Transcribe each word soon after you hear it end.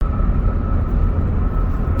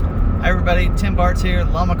everybody, Tim Bartz here,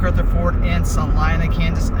 Law MacArthur Ford in Salina,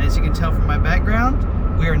 Kansas. As you can tell from my background,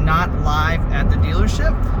 we are not live at the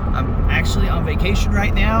dealership. I'm actually on vacation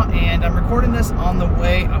right now, and I'm recording this on the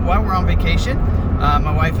way while we're on vacation.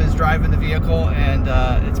 My wife is driving the vehicle, and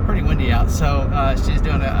it's pretty windy out, so she's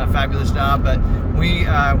doing a fabulous job. But we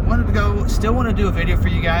still want to do a video for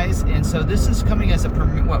you guys, and so this is coming as a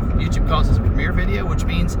what YouTube calls as a premiere video, which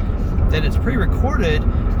means that it's pre-recorded,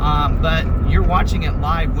 but you're watching it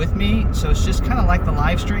live with me. So it's just kind of like the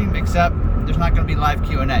live stream, except there's not going to be live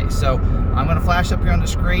Q&A. So I'm going to flash up here on the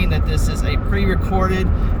screen that this is a pre-recorded,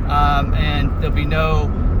 and there'll be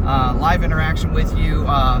no live interaction with you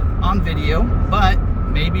on video, but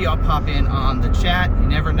maybe I'll pop in on the chat. You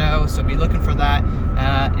never know, so be looking for that,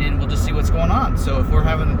 and we'll just see what's going on. So if we're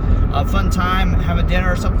having a fun time, having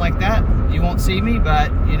dinner or something like that, you won't see me, but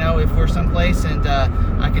you know, if we're someplace and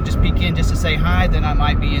I can just peek in just to say hi, then I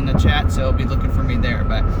might be in the chat, so be looking for me there.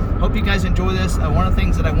 But hope you guys enjoy this. One of the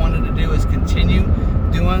things that I wanted to do is continue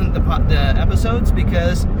doing the episodes,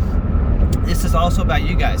 because this is also about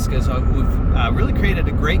you guys, because we've really created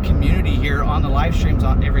a great community here on the live streams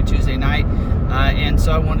on every Tuesday night, and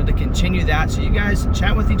so I wanted to continue that. So you guys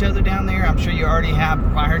chat with each other down there. I'm sure you already have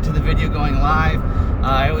prior to the video going live.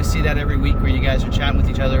 I always see that every week where you guys are chatting with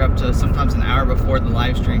each other up to sometimes an hour before the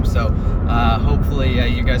live stream. So hopefully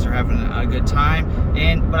you guys are having a good time.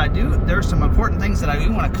 But there are some important things that I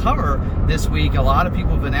do want to cover this week. A lot of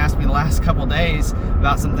people have been asking me the last couple days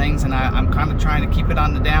about some things, and I'm kind of trying to keep it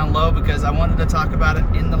on the down low because I wanted to talk about it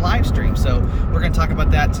in the live stream. So we're going to talk about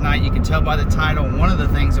that tonight. You can tell by the title, one of the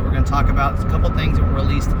things that we're going to talk about is a couple things that were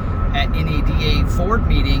released at NADA Ford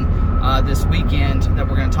meeting this weekend that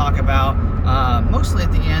we're going to talk about, mostly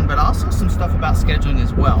at the end, but also some stuff about scheduling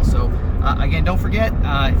as well. So again, don't forget,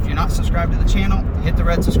 if you're not subscribed to the channel, hit the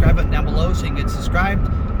red subscribe button down below so you can get subscribed.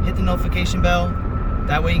 Hit the notification bell.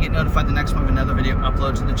 That way you get notified the next time another video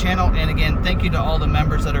uploads to the channel. And again, thank you to all the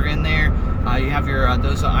members that are in there. You have your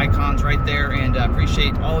those icons right there, and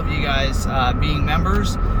appreciate all of you guys being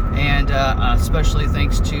members. And especially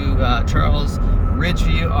thanks to Charles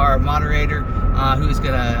Ridgeview, our moderator, who's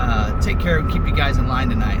going to take care of keep you guys in line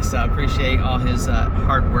tonight. So I appreciate all his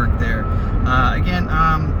hard work there. Again,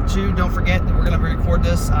 don't forget that we're going to record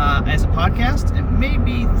this as a podcast. It may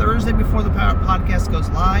be Thursday before the podcast goes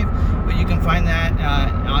live, but you can find that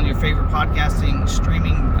on your favorite podcasting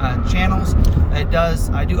streaming channels. I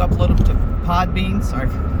do upload them to Podbean. Sorry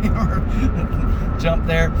for jump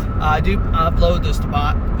there. I do upload this to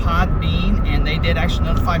Podbean, and they did actually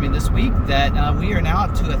notify me this week that we are now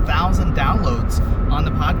up to 1,000 downloads on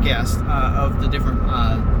the podcast of the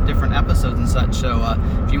different episodes and such. So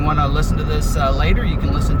if you want to listen to this later, you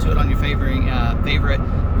can listen to it on your favorite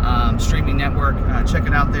streaming network. Check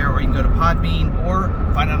it out there, or you can go to Podbean or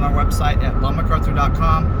find it on our website at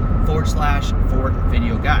lawmacarthur.com/Ford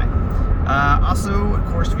Video Guide. Also, of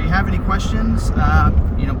course, if you have any questions,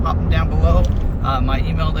 pop them down below. My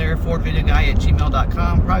email there,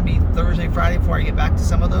 fordvideoguy@gmail.com. Probably be Thursday, Friday before I get back to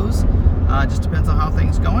some of those. Just depends on how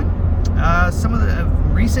things going. Some of the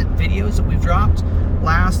recent videos that we've dropped,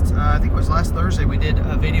 I think it was last Thursday, we did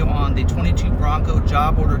a video on the 22 Bronco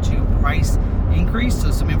job order to price increase.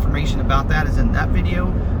 So some information about that is in that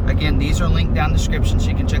video. Again, these are linked down in the description, so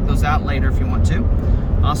you can check those out later if you want to.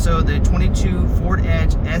 Also, the 22 Ford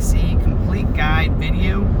Edge SE complete guide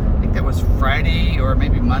video, I think that was Friday or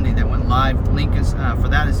maybe Monday that went live. Link is for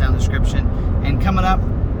that is down in the description. And coming up,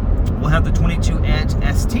 we'll have the 22 Edge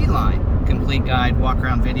ST line complete guide walk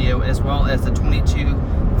around video, as well as the 22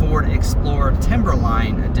 Ford Explorer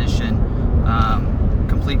Timberline edition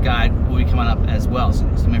complete guide will be coming up as well. So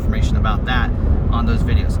some information about that on those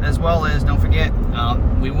videos, as well as don't forget I'll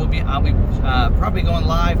be probably going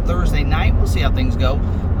live Thursday night. We'll see how things go.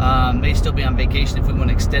 May still be on vacation if we want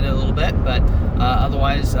to extend it a little bit, but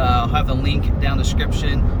otherwise I'll have the link down the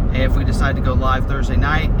description if we decide to go live Thursday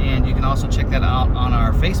night. And you can also check that out on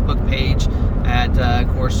our Facebook page at of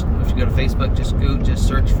course, if you go to Facebook, just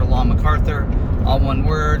search for Law MacArthur, all one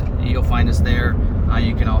word, you'll find us there.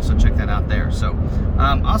 You can also check that out there. So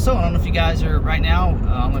also, I don't know if you guys are right now,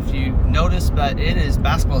 I don't know if you noticed, but it is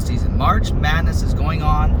basketball season. March Madness is going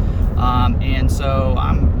on, and so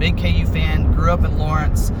I'm a big KU fan, grew up in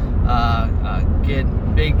Lawrence,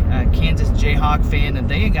 big Kansas Jayhawk fan, and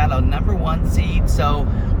they got a #1 seed, so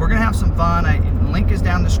we're gonna have some fun. The link is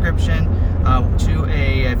down in the description. to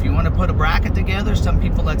if you want to put a bracket together. Some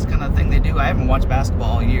people, that's kind of thing they do. I haven't watched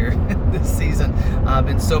basketball all year this season. I've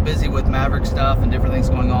been so busy with Maverick stuff and different things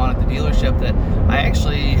going on at the dealership that I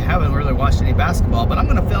actually haven't really watched any basketball, but I'm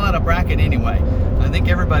going to fill out a bracket anyway. I think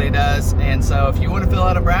everybody does. And so if you want to fill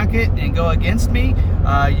out a bracket and go against me,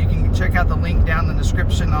 you can check out the link down in the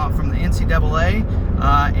description from the NCAA.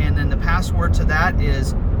 And then the password to that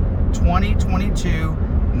is 2022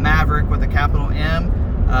 Maverick with a capital M.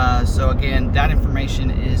 So again, that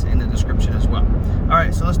information is in the description as well. All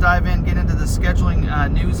right, so let's dive in, get into the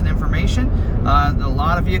scheduling news and information. A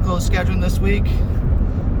lot of vehicles scheduling this week.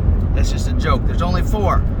 That's just a joke. There's only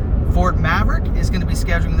 4. Ford Maverick is going to be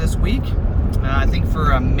scheduling this week, I think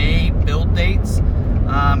for May build dates.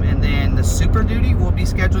 And then the Super Duty will be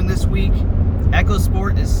scheduling this week.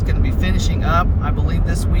 EcoSport is going to be finishing up, I believe,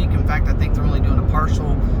 this week. In fact, I think they're only doing a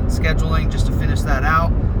partial scheduling just to finish that out,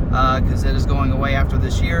 because it is going away after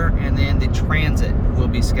this year. And then the Transit will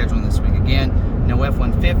be scheduling this week. Again, no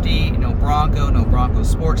F-150, no Bronco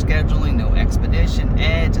Sport scheduling, no Expedition,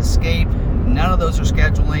 Edge, Escape. None of those are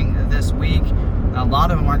scheduling this week. A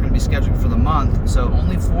lot of them aren't going to be scheduled for the month. So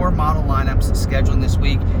only 4 model lineups scheduling this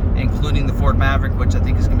week, including the Ford Maverick, which I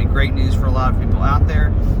think is going to be great news for a lot of people out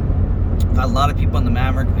there. A lot of people on the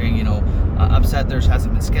Maverick, upset theirs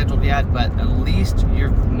hasn't been scheduled yet, but at least your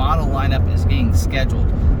model lineup is being scheduled.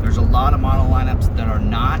 There's a lot of model lineups that are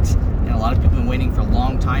not, and a lot of people have been waiting for a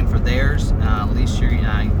long time for theirs. At least you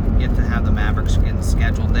get to have the Mavericks getting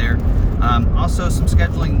scheduled there. Also, some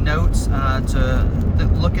scheduling notes to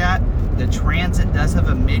look at. The Transit does have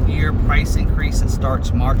a mid-year price increase that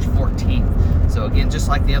starts March 14th. So again, just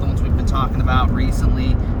like the other ones we've been talking about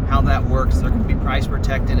recently, how that works, they're going to be price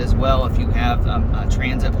protected as well. If you have a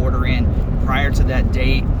Transit order in prior to that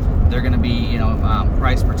date, they're going to be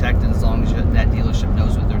price protected as long as that dealership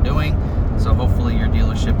knows what they're doing. So hopefully your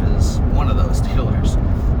dealership is one of those dealers.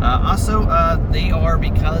 Also, they are,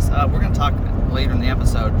 because we're going to talk later in the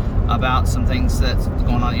episode about some things that's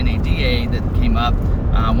going on in NADA that came up.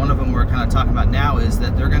 One of them we're kind of talking about now is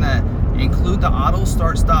that they're going to include the auto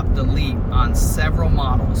start stop delete on several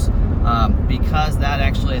models, because that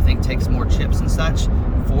actually, I think, takes more chips and such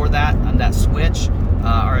for that, and that switch.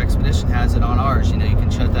 Our Expedition has it on ours. You can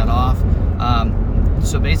shut that off.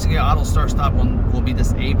 So basically, auto start stop will be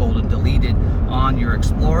disabled and deleted on your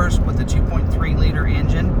Explorers with the 2.3 liter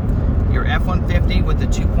engine, your F-150 with the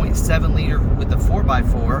 2.7 liter with the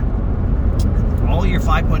 4x4, all your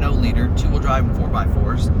 5.0 liter two-wheel drive and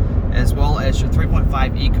 4x4s, as well as your 3.5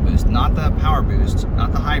 EcoBoost, not the Power Boost,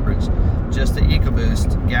 not the hybrids, just the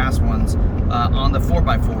EcoBoost gas ones on the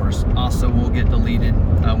 4x4s also will get deleted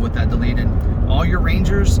with that deleted. All your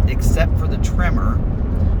Rangers except for the trimmer,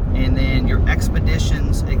 and then your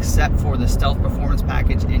Expeditions except for the Stealth Performance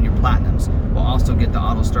Package and your Platinums will also get the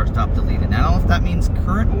auto start stop deleted. Now, I don't know if that means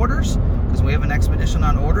current orders, because we have an Expedition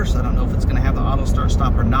on order, so I don't know if it's going to have the auto start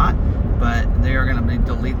stop or not, but they are going to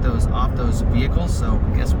delete those off those vehicles. So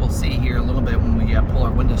I guess we'll see here a little bit when we pull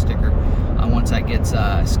our window sticker. Once that gets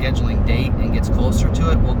scheduling date and gets closer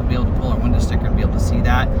to it, we'll be able to pull our window sticker and be able to see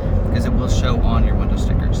that, because it will show on your window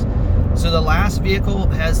stickers. So the last vehicle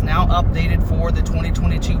has now updated for the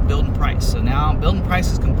 2022 build and price. So now build and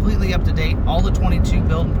price is completely up to date. All the 22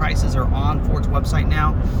 build and prices are on Ford's website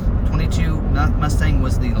now. 22 Mustang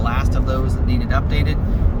was the last of those that needed updated,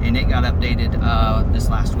 and it got updated this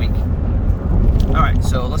last week. All right,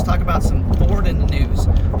 so let's talk about some Ford in the news.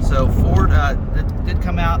 So Ford did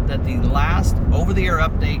come out that the last over-the-air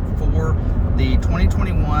update for the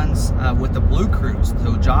 2021s with the Blue Cruise,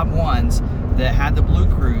 so Job 1s that had the Blue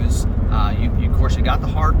Cruise, of course you got the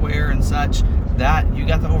hardware and such, that you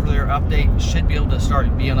got the over-the-air update, should be able to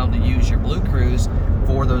start being able to use your Blue Cruise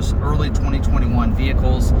for those early 2021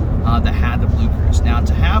 vehicles that had the Blue Cruise. Now,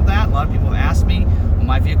 to have that, a lot of people have asked me, well,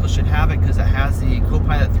 my vehicle should have it because it has the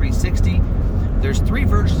Copilot 360. There's 3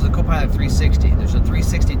 versions of Copilot 360. There's a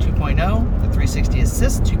 360 2.0, the 360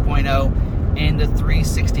 Assist 2.0, and the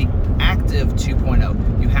 360 Active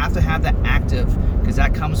 2.0. You have to have the Active because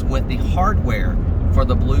that comes with the hardware for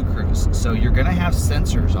the Blue Cruise. So you're going to have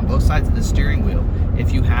sensors on both sides of the steering wheel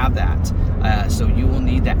if you have that. So you will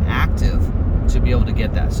need the Active to be able to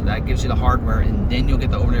get that. So that gives you the hardware, and then you'll get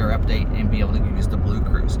the over-the-air update and be able to use the Blue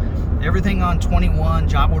Cruise. Everything on 21,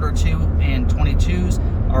 Job Order 2, and 22s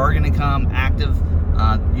are going to come active.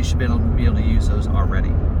 You should be able to use those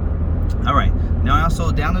already. All right. Now, I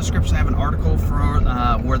also, down in the description, I have an article for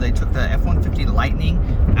where they took the F-150 Lightning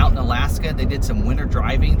out in Alaska. They did some winter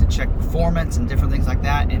driving to check performance and different things like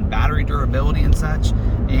that, and battery durability and such.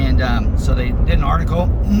 And so they did an article,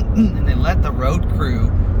 and they let the road crew,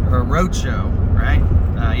 or road show, right,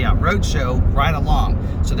 Roadshow ride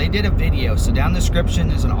along. So they did a video. So down in the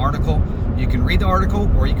description is an article. You can read the article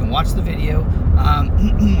or you can watch the video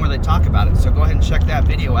where they talk about it. So go ahead and check that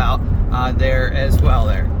video out there as well.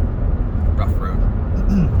 There, rough road.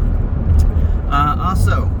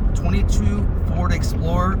 Also, 22 Ford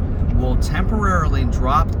Explorer will temporarily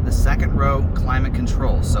drop the second row climate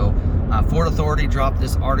control. So Ford Authority dropped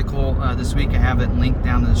this article this week. I have it linked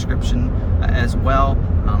down in the description as well.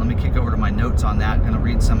 Let me kick over to my notes on that. I'm going to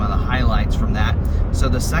read some of the highlights from that. So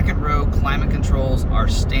the second row climate controls are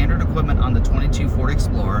standard equipment on the 22 Ford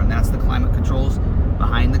Explorer, and that's the climate controls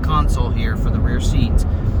behind the console here for the rear seats.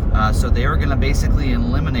 So they are going to basically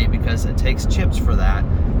eliminate, because it takes chips for that,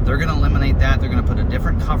 they're going to eliminate that. They're going to put a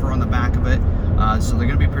different cover on the back of it. So they're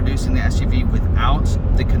going to be producing the SUV without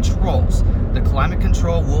the controls. The climate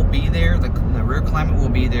control will be there. The rear climate will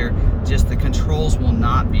be there. Just the controls will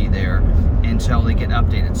not be there until they get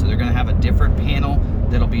updated. So they're going to have a different panel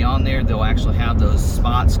that'll be on there. They'll actually have those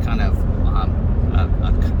spots kind of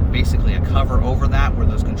basically a cover over that where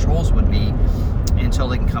those controls would be, until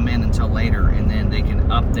they can come in until later, and then they can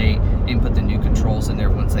update and put the new controls in there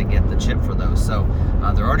once they get the chip for those. So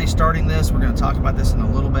they're already starting this. We're going to talk about this in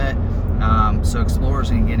a little bit. So Explorers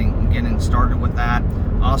and getting started with that.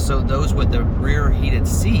 Also, those with the rear heated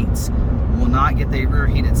seats will not get the rear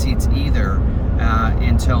heated seats either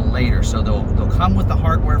until later. So they'll come with the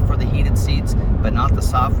hardware for the heated seats, but not the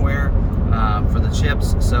software for the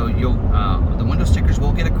chips. So the window stickers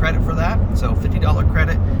will get a credit for that. So $50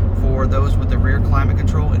 credit for those with the rear climate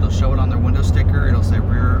control. It'll show it on their window sticker. It'll say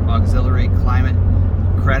rear auxiliary climate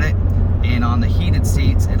credit. And on the heated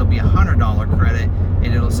seats, it'll be $100 credit,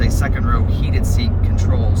 and it'll say second row heated seat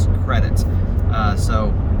controls credits.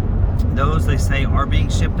 So those, they say, are being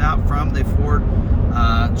shipped out from the Ford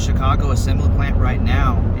Chicago assembly plant right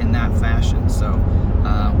now in that fashion. So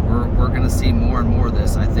we're going to see more and more of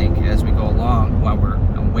this, I think, as we go along, while we're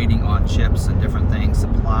waiting on chips and different things,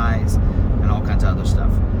 supplies, and all kinds of other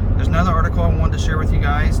stuff. There's another article I wanted to share with you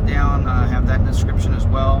guys down. I have that in the description as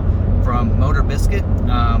well, from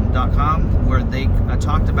MotorBiscuit.com, where they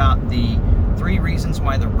talked about the 3 reasons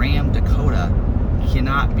why the Ram Dakota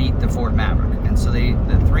cannot beat the Ford Maverick. And so the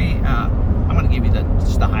 3, I'm going to give you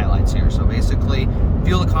just the highlights here. So basically,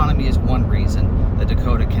 fuel economy is one reason the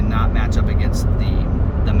Dakota cannot match up against the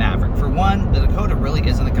Maverick. For one, the Dakota really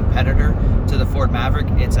isn't a competitor to the Ford Maverick.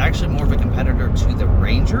 It's actually more of a competitor to the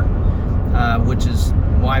Ranger, which is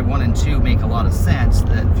why 1 and 2 make a lot of sense.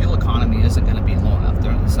 That fuel economy isn't going to be low enough.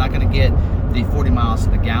 It's not going to get the 40 miles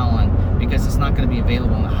to the gallon, because it's not going to be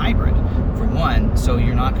available in the hybrid, for one. So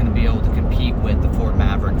you're not going to be able to compete with the Ford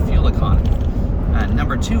Maverick fuel economy.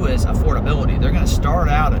 Number 2 is affordability. They're going to start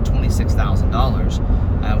out at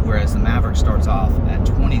 $26,000, whereas the Maverick starts off at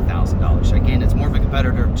 $20,000. So again, it's more of a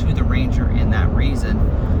competitor to the Ranger in that reason.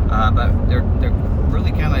 But they're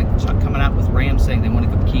really kind of coming out with Ram saying they want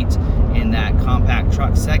to compete in that compact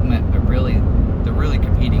truck segment, but really they're really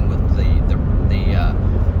competing with the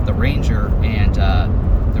Ranger, and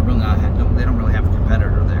they're really not. They don't really have a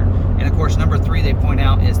competitor there. And of course, number 3 they point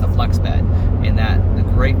out is the flex bed, and that the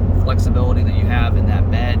great flexibility that you have in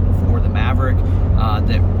that bed for the Maverick,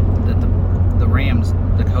 that the Ram's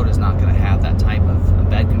Dakota is not going to have that type of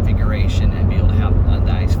bed configuration and be able to have a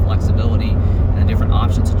nice flexibility and the different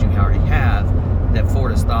options that you already have that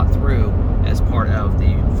Ford has thought through as part of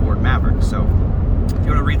the Ford Maverick. So if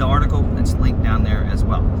you want to read the article, it's linked down there as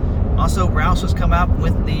well. Also, Roush has come out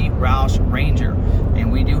with the Roush Ranger,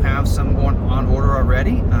 and we do have some on order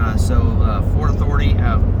already. So Ford Authority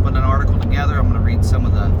put an article together. I'm going to read some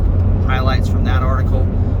of the highlights from that article,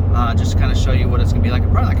 just to kind of show you what it's going to be like.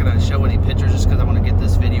 I'm probably not going to show any pictures just because I want to get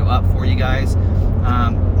this video up for you guys.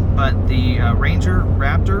 But the Ranger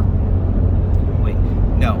Raptor,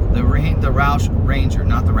 the Roush Ranger,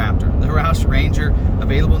 not the Raptor. The Roush Ranger,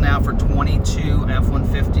 available now for 22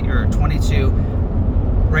 F-150 or 22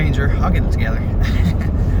 Ranger. I'll get it together.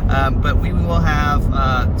 But we will have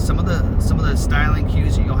some of the styling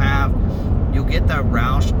cues that you'll have. You'll get the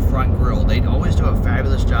Roush front grille. They always do a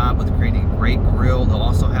fabulous job with creating a great grille. They'll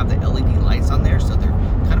also have the LED lights on there, so they're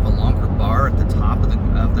kind of a longer bar at the top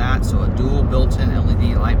of that. So a dual built-in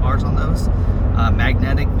LED light bars on those.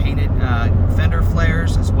 Magnetic painted fender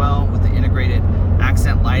flares as well, with the integrated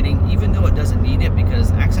accent lighting, even though it doesn't need it,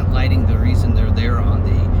 because accent lighting, the reason they're there on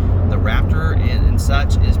the Raptor and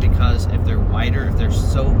such is because if they're wider, if they're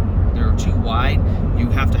too wide, you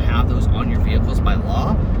have to have those on your vehicles by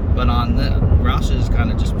law. But on the Roush is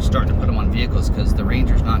kind of just starting to put them on vehicles, because the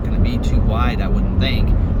Ranger's not going to be too wide, I wouldn't think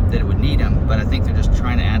that it would need them, but I think they're just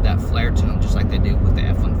trying to add that flare to them, just like they do with the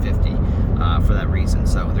F-150 for that reason.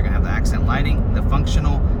 So they're going to have the accent lighting, the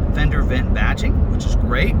functional fender vent badging, which is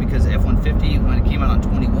great because F-150, when it came out on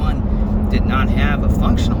 21, did not have a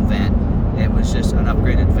functional vent. It was just an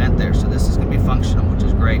upgraded vent there. So this is going to be functional, which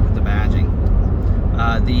is great with the badging.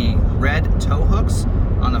 The red tow hooks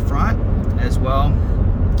on the front as well.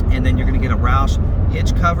 And then you're going to get a Roush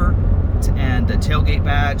hitch cover and a tailgate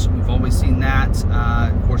badge. We've always seen that.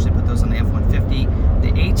 Of course, they put those on the F-150.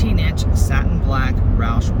 The 18-inch satin black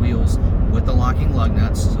Roush wheels with the locking lug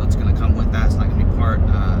nuts, so it's going to come with that. It's not going to be part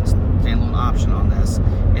standalone option on this.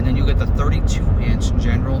 And then you get the 32-inch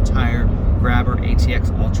General Tire Grabber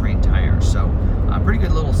ATX all-terrain tires. So pretty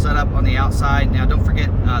good little setup on the outside. Now, don't forget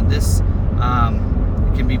this.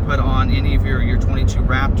 Can be put on any of your 22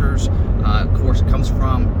 Raptors. Of course, it comes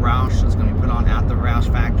from Roush, so it's going to be put on at the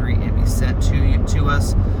Roush factory and be sent to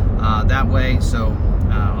us that way. So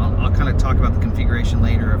I'll kind of talk about the configuration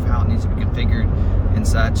later of how it needs to be configured and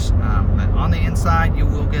such. But on the inside, you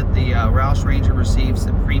will get the Roush Ranger receives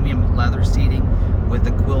the premium leather seating with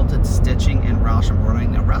the quilted stitching and Roush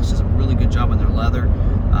embroidering. Now, Roush does a really good job on their leather,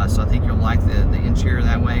 so I think you'll like the interior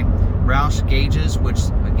that way. Roush gauges, which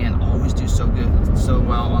again always do so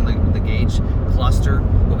well on the gauge cluster,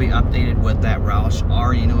 will be updated with that Roush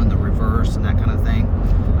R, in the reverse and that kind of thing.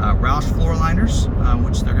 Roush floor liners,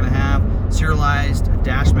 which they're going to have serialized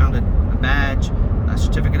dash mounted badge, a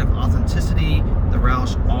certificate of authenticity, the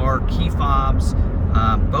Roush R key fobs,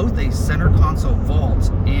 both a center console vault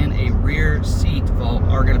and a rear seat vault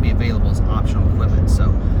are going to be available as optional equipment. So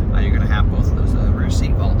you're going to have both of those. Rear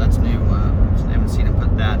seat vault, that's new. I haven't seen them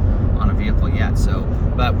put that on a vehicle yet. So,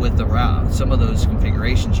 but with the some of those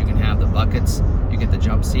configurations, you can have the buckets, you get the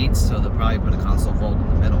jump seats, so they'll probably put a console vault in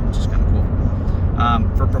the middle, which is kind of cool.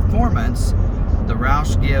 For performance, the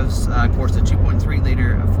Roush gives, of course, the 2.3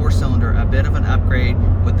 liter 4-cylinder a bit of an upgrade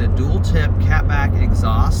with the dual tip catback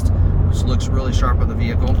exhaust, which looks really sharp on the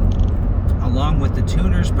vehicle, along with the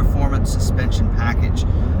Tuner's Performance Suspension Package.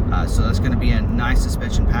 So that's going to be a nice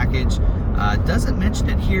suspension package. Doesn't mention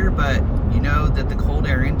it here, but you know that the cold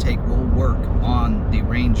air intake will work on the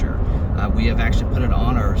Ranger. We have actually put it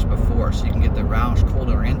on ours before, so you can get the Roush cold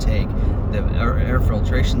air intake, the air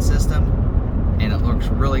filtration system, and it looks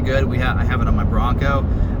really good. I have it on my Bronco.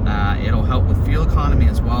 It'll help with fuel economy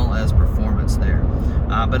as well as performance there.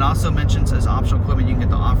 But also mentions as optional equipment, you can get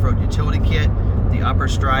the off-road utility kit, the upper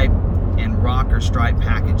stripe, and rocker stripe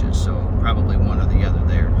packages. So probably one or the other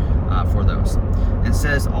there for those. It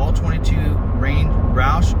says all 22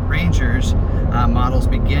 Roush Rangers models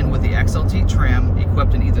begin with the XLT trim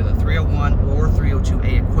equipped in either the 301 or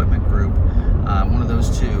 302A equipment group, one of those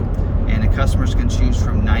two. And the customers can choose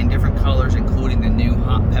from 9 different colors, including the new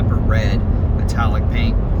hot pepper red metallic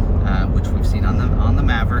paint, which we've seen on the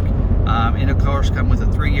Maverick. And of course, come with a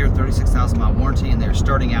 3-year, 36,000 mile warranty, and they're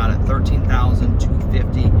starting out at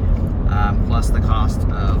 $13,250 plus the cost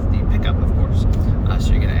of the pickup, of course.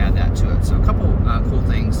 So you're going to add that to it. So a couple cool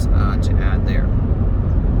things to add there.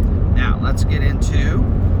 Now let's get into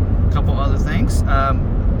a couple other things.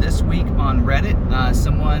 This week on Reddit,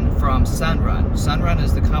 someone from Sunrun. Sunrun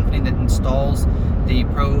is the company that installs the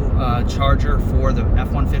Pro charger for the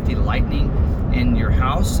F-150 Lightning in your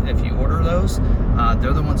house. If you order those,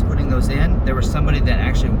 they're the ones putting those in. There was somebody that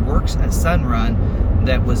actually works at Sunrun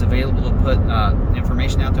that was available to put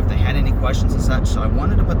information out there if they had any questions and such. So I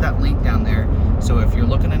wanted to put that link down there. So if you're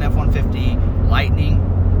looking at F-150 Lightning,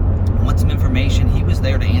 want some information, he was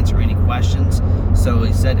there to answer any questions. So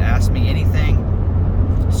he said, ask me anything.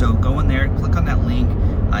 So go in there, click on that link.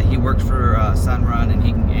 He works for Sunrun, and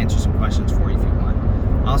he can answer some questions for you if you want.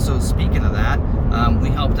 Also, speaking of that, we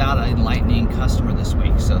helped out a Lightning customer this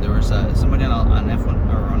week. So there was somebody on F1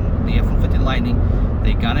 or on the F-150 Lightning.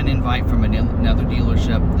 They got an invite from another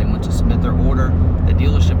dealership. They went to submit their order. The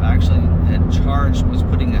dealership actually was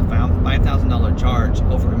putting a $5,000 charge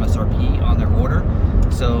over MSRP on their order.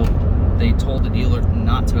 So they told the dealer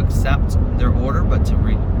not to accept their order, but to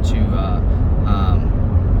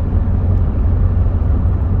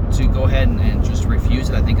go ahead and just refuse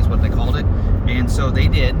it, I think is what they called it. And so they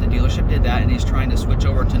did. The dealership did that, and he's trying to switch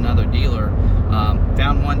over to another dealer.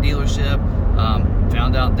 Found one dealership,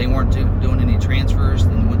 found out they weren't doing any transfers,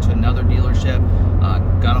 then went to another dealership,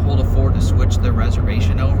 got a hold of Ford to switch their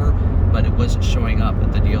reservation over, but it wasn't showing up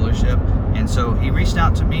at the dealership. And so he reached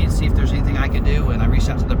out to me to see if there's anything I could do, and I reached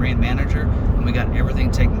out to the brand manager, and we got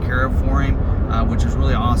everything taken care of for him, which is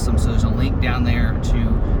really awesome. So there's a link down there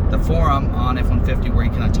to the forum on F-150 where he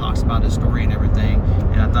kind of talks about his story and everything,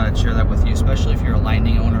 and I thought I'd share that with you, especially if you're a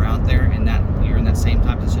Lightning owner out there and that you're in that same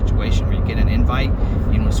type of situation where you get an invite,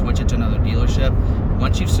 you want to switch it to another dealership.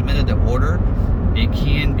 Once you've submitted the order, it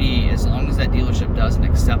can be, as long as that dealership doesn't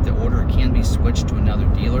accept the order, it can be switched to another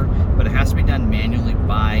dealer, but it has to be done manually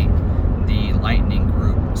by the Lightning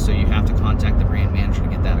Group. So you have to contact the brand manager to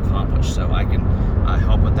get that accomplished. So I can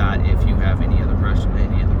help with that if you have any other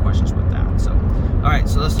questions with that. So, all right,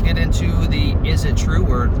 so let's get into the Is It True?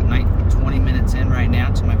 We're 20 minutes in right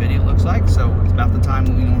now to my video, looks like. So it's about the time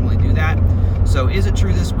when we normally do that. So is it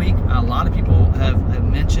true this week? A lot of people have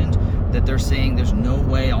mentioned that they're saying there's no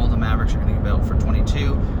way all the Mavericks are going to get built for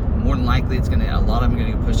 22. More than likely, a lot of them are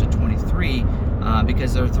going to get pushed to 23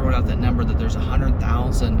 because they're throwing out that number that there's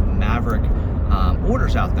 100,000 Maverick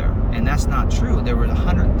orders out there, and that's not true. There were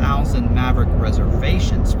 100,000 Maverick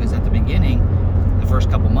reservations because at the beginning, the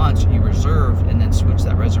first couple months, you reserved and then switched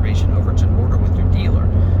that reservation over to an order with your dealer.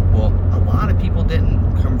 Well, a lot of people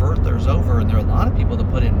didn't convert theirs over, and there are a lot of people that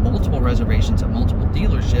put in multiple reservations at multiple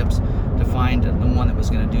dealerships to find the one that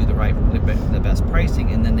was going to do the best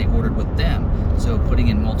pricing, and then they ordered with them. So putting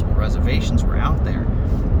in multiple reservations were out there.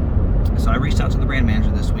 So I reached out to the brand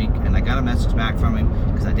manager this week, and I got a message back from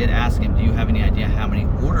him because I did ask him, do you have any idea how many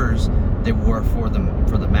orders there were for the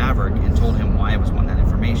Maverick, and told him why I was wanting that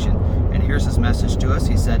information. And here's his message to us.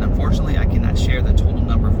 He said, unfortunately, I cannot share the total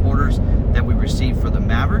number of orders that we received for the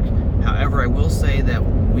Maverick. However, I will say that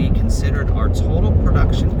we considered our total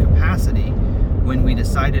production capacity when we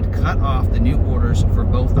decided to cut off the new orders for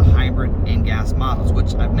both the hybrid and gas models,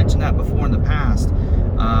 which I've mentioned that before in the past.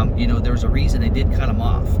 There was a reason they did cut them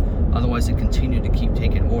off. Otherwise, they continued to keep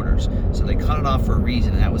taking orders. So they cut it off for a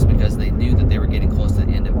reason, and that was because they knew that they were getting close to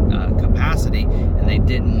the end of capacity, and they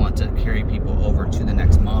didn't want to carry people over to the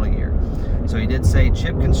next model year. So he did say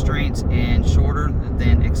chip constraints and shorter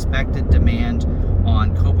than expected demand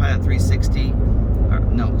on Copilot 360.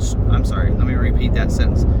 Let me repeat that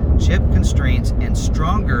sentence. Chip constraints and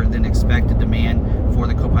stronger than expected demand for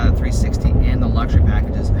the Copilot 360 and the luxury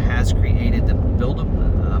packages has created the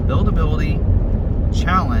buildability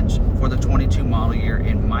challenge for the 22 model year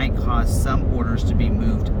and might cause some orders to be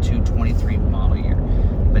moved to 23 model year.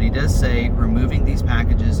 But he does say removing these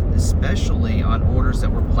packages, especially on orders that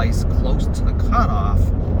were placed close to the cutoff,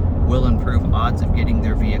 will improve odds of getting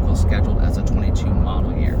their vehicle scheduled as a 22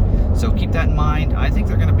 model year. So keep that in mind. I think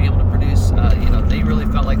they're going to be able to produce, they really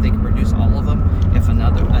felt like they could produce all of them if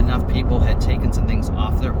enough people had taken some things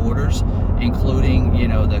off their orders, including,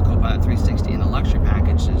 the Copilot 360 and the luxury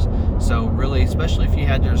packages. So really, especially if you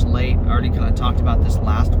had yours late, I already kind of talked about this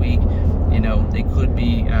last week, they could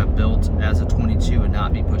be built as a 22 and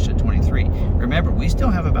not be pushed to 23. Remember, we still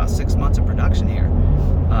have about 6 months of production here.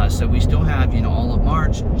 So we still have, all of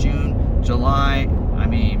March, June, July, I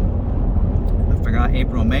forgot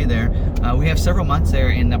April, May there. We have several months there,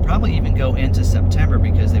 and they'll probably even go into September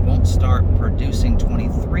because they won't start producing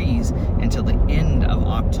 23s until the end of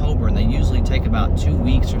October, and they usually take about 2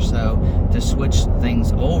 weeks or so to switch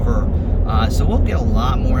things over. So we'll get a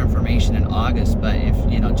lot more information in August, but if,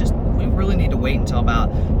 we really need to wait until about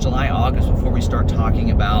July, August before we start talking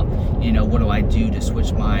about, what do I do to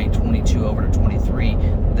switch my 22 over to 23.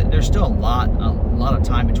 There's still a lot of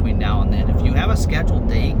time between now and then. If you have a scheduled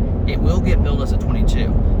date, it will get built as a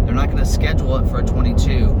 22. They're not going to schedule it for a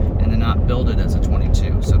 22 and then not build it as a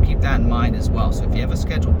 22. So keep that in mind as well. So if you have a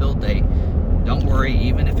scheduled build date, don't worry.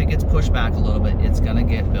 Even if it gets pushed back a little bit, it's going to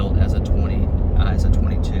get built as a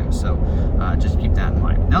 22. So just keep that in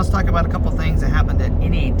mind. Now let's talk about a couple things that happened at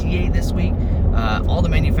NADA this week. All the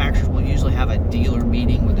manufacturers will usually have a dealer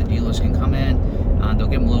meeting where the dealers can come in. They'll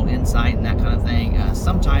give them a little insight and that kind of thing.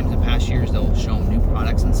 Sometimes in past years they'll show them new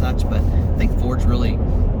products and such, but I think Ford's really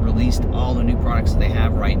released all the new products that they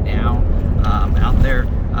have right now out there.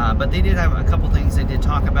 But they did have a couple things they did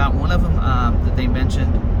talk about. One of them that they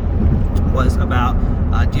mentioned was about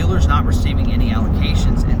dealers not receiving any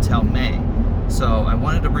allocations until May. So I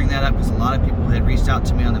wanted to bring that up because a lot of people had reached out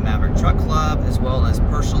to me on the Maverick Truck Club as well as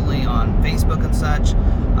personally on Facebook and such.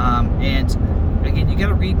 And again, you got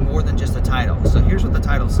to read more than just the title. So here's what the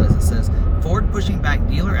title says. It says, Ford pushing back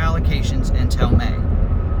dealer allocations until May.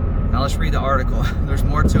 Now let's read the article. There's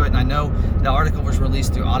more to it, and I know the article was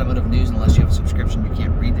released through Automotive News. Unless you have a subscription, you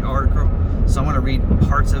can't read the article. So I'm going to read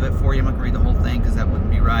parts of it for you. I'm not going to read the whole thing because that wouldn't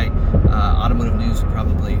be right. Automotive News would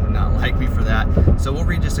probably not like me for that. So we'll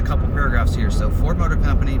read just a couple paragraphs here. So Ford Motor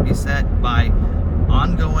Company, beset by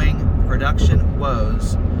ongoing production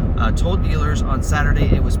woes, told dealers on Saturday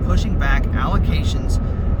it was pushing back allocations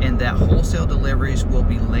and that wholesale deliveries will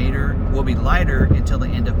be lighter until the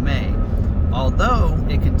end of May, although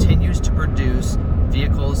it continues to produce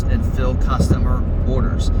vehicles and fill customer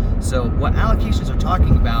orders. So what allocations are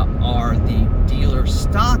talking about are the dealer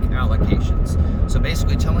stock allocations. So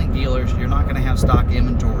basically telling dealers you're not going to have stock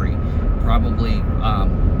inventory probably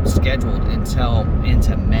scheduled until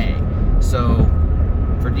into May. So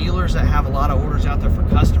for dealers that have a lot of orders out there for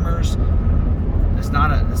customers, it's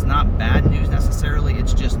not bad news necessarily.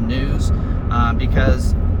 It's just news,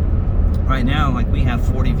 because right now, like, we have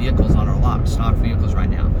 40 vehicles on our lot, stock vehicles right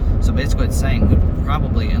now. So basically it's saying we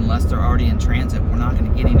probably, unless they're already in transit, we're not going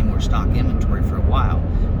to get any more stock inventory for a while.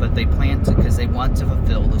 But they plan to, because they want to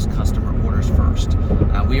fulfill those customer orders first.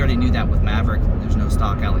 We already knew that with Maverick. There's no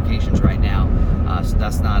stock allocations right now, so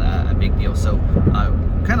that's not a big deal. So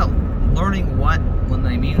kind of learning when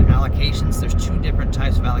they mean allocations, there's two different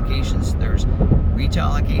types of allocations. There's retail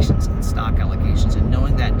allocations and stock allocations, and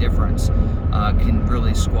knowing that difference can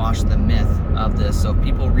really squash the myth of this. So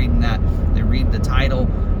people reading that, they read the title,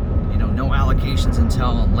 no allocations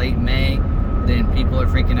until late May, then people are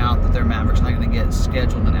freaking out that their Maverick's not going to get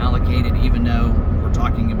scheduled and allocated, even though we're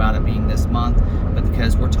talking about it being this month. But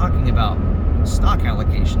because we're talking about stock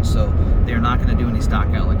allocations, so they're not going to do any stock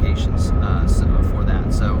allocations for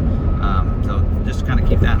that. So just kind of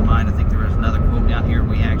keep that in mind. I think there was another quote down here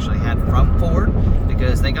we actually had from Ford,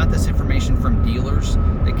 because they got this information from dealers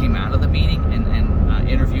that came out of the meeting and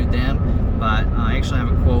interviewed them. But I actually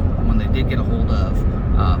have a quote when they did get a hold of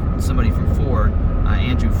somebody from Ford.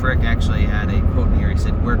 Andrew Frick actually had a quote here. He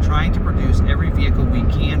said, "We're trying to produce every vehicle we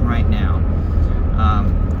can right now.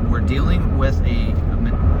 We're dealing with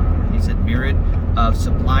he said, myriad of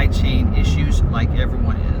supply chain issues like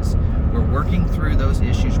everyone is. We're working through those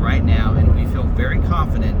issues right now, and we feel very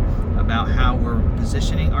confident about how we're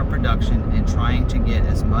positioning our production and trying to get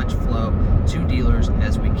as much flow to dealers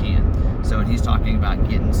as we can." So, and he's talking about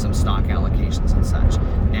getting some stock allocations and such.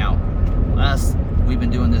 Now, we've been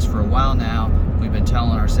doing this for a while now. We've been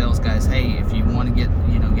telling our sales guys, hey, if you want to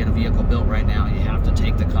get a vehicle built right now, you have to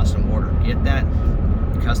take the custom order. Get that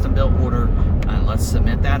custom built order, and let's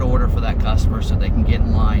submit that order for that customer so they can get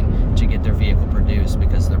in line to get their vehicle produced,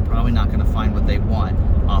 because they're probably not going to find what they want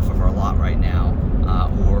off of our lot right now,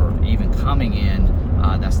 or even coming in.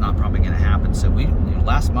 That's not probably going to happen. So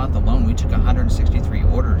last month alone, we took 163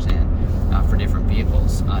 orders in for different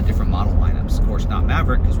vehicles, different model lineups. Of course, not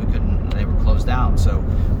Maverick, because they were closed out. So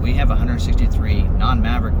we have 163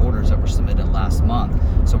 non-Maverick orders that were submitted last month.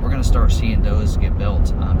 So we're going to start seeing those get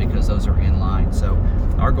built, because those are in line. So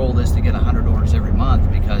our goal is to get 100 orders every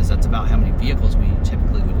month, because that's about how many vehicles we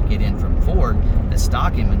typically would get in from Ford as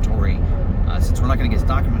stock inventory. Since we're not going to get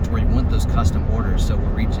stock inventory, we want those custom orders. So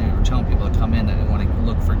we're telling people to come in and want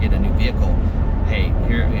to get a new vehicle. Hey,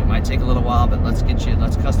 here, it might take a little while, but let's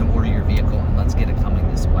custom order your vehicle, and let's get it coming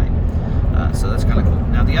this way. So that's kind of cool.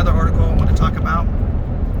 Now, the other article I want to talk about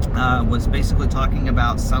was basically talking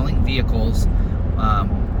about selling vehicles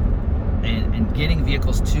and getting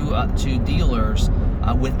vehicles to dealers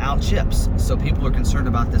without chips. So people are concerned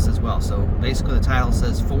about this as well. So basically the title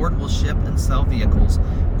says, Ford will ship and sell vehicles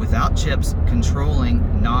without chips,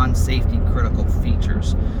 controlling non-safety critical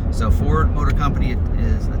features. So Ford Motor Company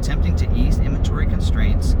is attempting to ease inventory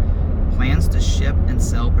constraints, plans to ship and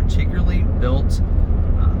sell particularly built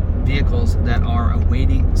vehicles that are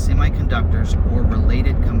awaiting semiconductors or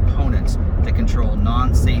related components that control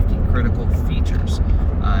non-safety critical features.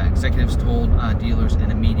 Executives told dealers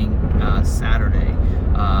in a meeting Saturday.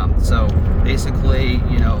 So basically,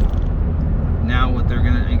 now what they're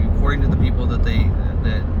gonna, according to the people that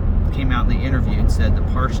came out and they interviewed, said the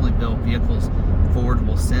partially built vehicles Ford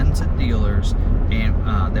will send to dealers,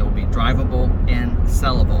 and they will be drivable and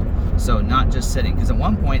sellable. So not just sitting, because at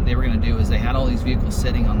one point they were going to do is they had all these vehicles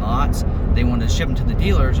sitting on the lots. They wanted to ship them to the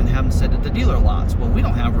dealers and have them sit at the dealer lots. Well, we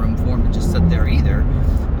don't have room for them to just sit there either.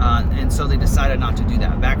 And so they decided not to do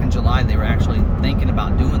that. Back in July, they were actually thinking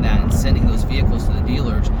about doing that and sending those vehicles to the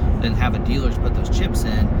dealers, then have a dealers put those chips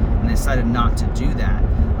in, and they decided not to do that.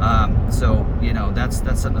 So that's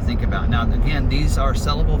something to think about. Now, again, these are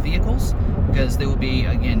sellable vehicles, because they will be,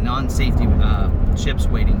 again, non-safety chips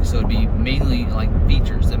waiting. So it'd be mainly like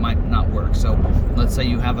features that might not work. So let's say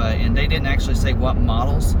you have and they didn't actually say what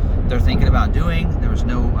models they're thinking about doing. There was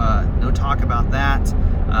no talk about that.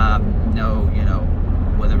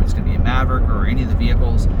 Whether it's going to be a Maverick or any of the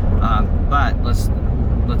vehicles. But let's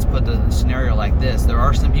put the scenario like this. There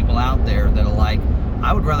are some people out there that are like,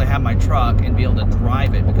 I would rather have my truck and be able to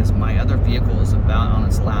drive it, because my other vehicle is about on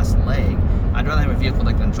its last leg. I'd rather have a vehicle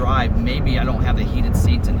that can drive. Maybe I don't have the heated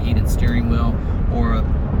seats and heated steering wheel, or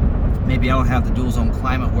maybe I don't have the dual zone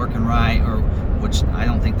climate working right, or which I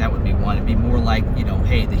don't think that would be one. It'd be more like,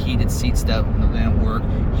 hey, the heated seat stuff doesn't work,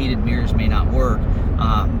 heated mirrors may not work,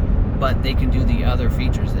 but they can do the other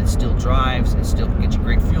features. It still drives, it still gets you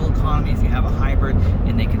great fuel economy if you have a hybrid,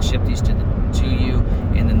 and they can ship these to you,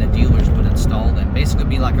 and then the dealers would install them. Basically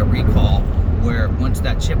be like a recall where once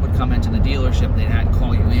that chip would come into the dealership, they'd have to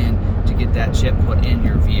call you in to get that chip put in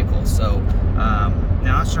your vehicle. So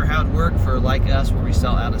now not sure how it worked for like us where we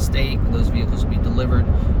sell out of state. Those vehicles would be delivered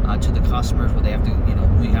to the customers where they have to,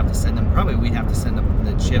 we have to send them, probably we'd have to send them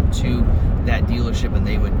the chip to that dealership, and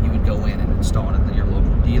you would go in and install it at your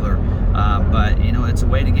local dealer. But it's a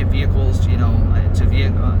way to get vehicles, to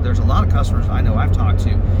vehicle. There's a lot of customers I know I've talked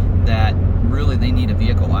to that really they need a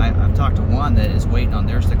vehicle. I've talked to one that is waiting on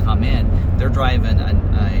theirs to come in. They're driving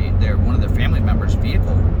one of their family members'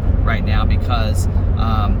 vehicle right now because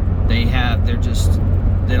they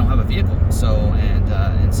don't have a vehicle, so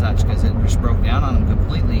and such, because it just broke down on them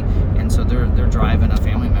completely, and so they're driving a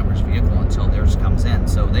family member's vehicle until theirs comes in.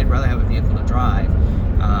 So they'd rather have a vehicle to drive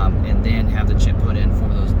and then have the chip put in for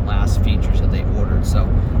those last features that they ordered. So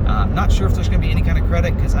not sure if there's going to be any kind of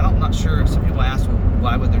credit, because I'm not sure. Some people ask, well,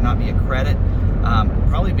 why would there not be a credit?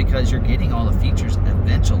 Probably because you're getting all the features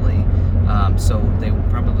eventually, so they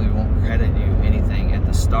probably won't credit you anything at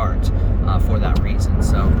the start for that reason.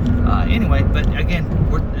 So anyway, but again,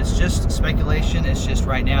 it's just speculation. It's just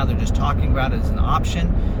right now they're just talking about it as an option.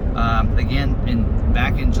 Again,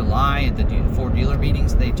 back in July at the Ford dealer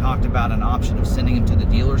meetings, they talked about an option of sending them to the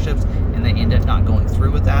dealerships, and they ended up not going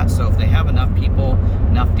through with that. So if they have enough people,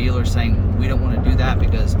 enough dealers saying we don't want to do that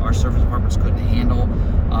because our service departments couldn't handle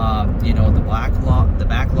the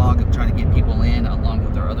backlog of trying to get people in along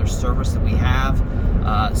with our other service that we have,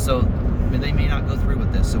 so they may not go through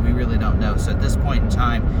with this. So we really don't know. So at this point in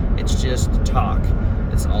time, it's just talk.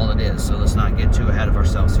 That's all it is. So let's not get too ahead of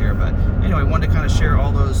ourselves here. But anyway, wanted to kind of share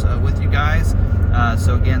all those with you guys.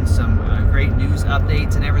 So again, some great news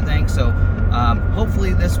updates and everything. So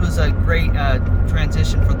hopefully this was a great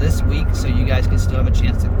transition for this week, so you guys can still have a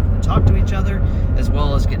chance to talk to each other as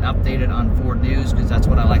well as get updated on Ford news, because that's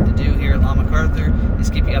what I like to do here at Law MacArthur,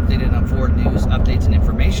 is keep you updated on Ford news, updates, and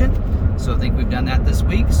information. So I think we've done that this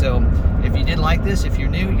week. So if you did like this, if you're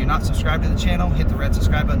new, you're not subscribed to the channel, hit the red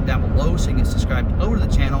subscribe button down below so you can get subscribed over to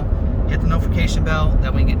the channel. Hit the notification bell,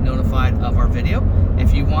 that way you get notified of our video.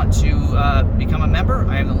 If you want to become a member,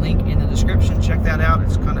 I have the link in the description. Check that out.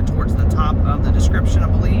 It's kind of towards the top of the description, I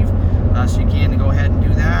believe. So you can go ahead and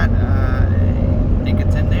do that. I think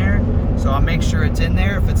it's in there. So I'll make sure it's in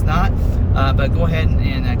there if it's not. But go ahead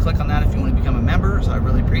and click on that if you want to become a member. So I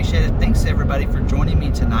really appreciate it. Thanks everybody for joining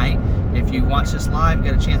me tonight. If you watch this live,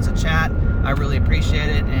 get a chance to chat, I really appreciate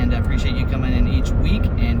it, and I appreciate you coming in each week.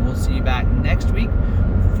 And we'll see you back next week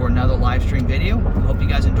for another live stream video. Hope you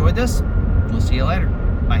guys enjoyed this. We'll see you later.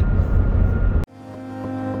 Bye.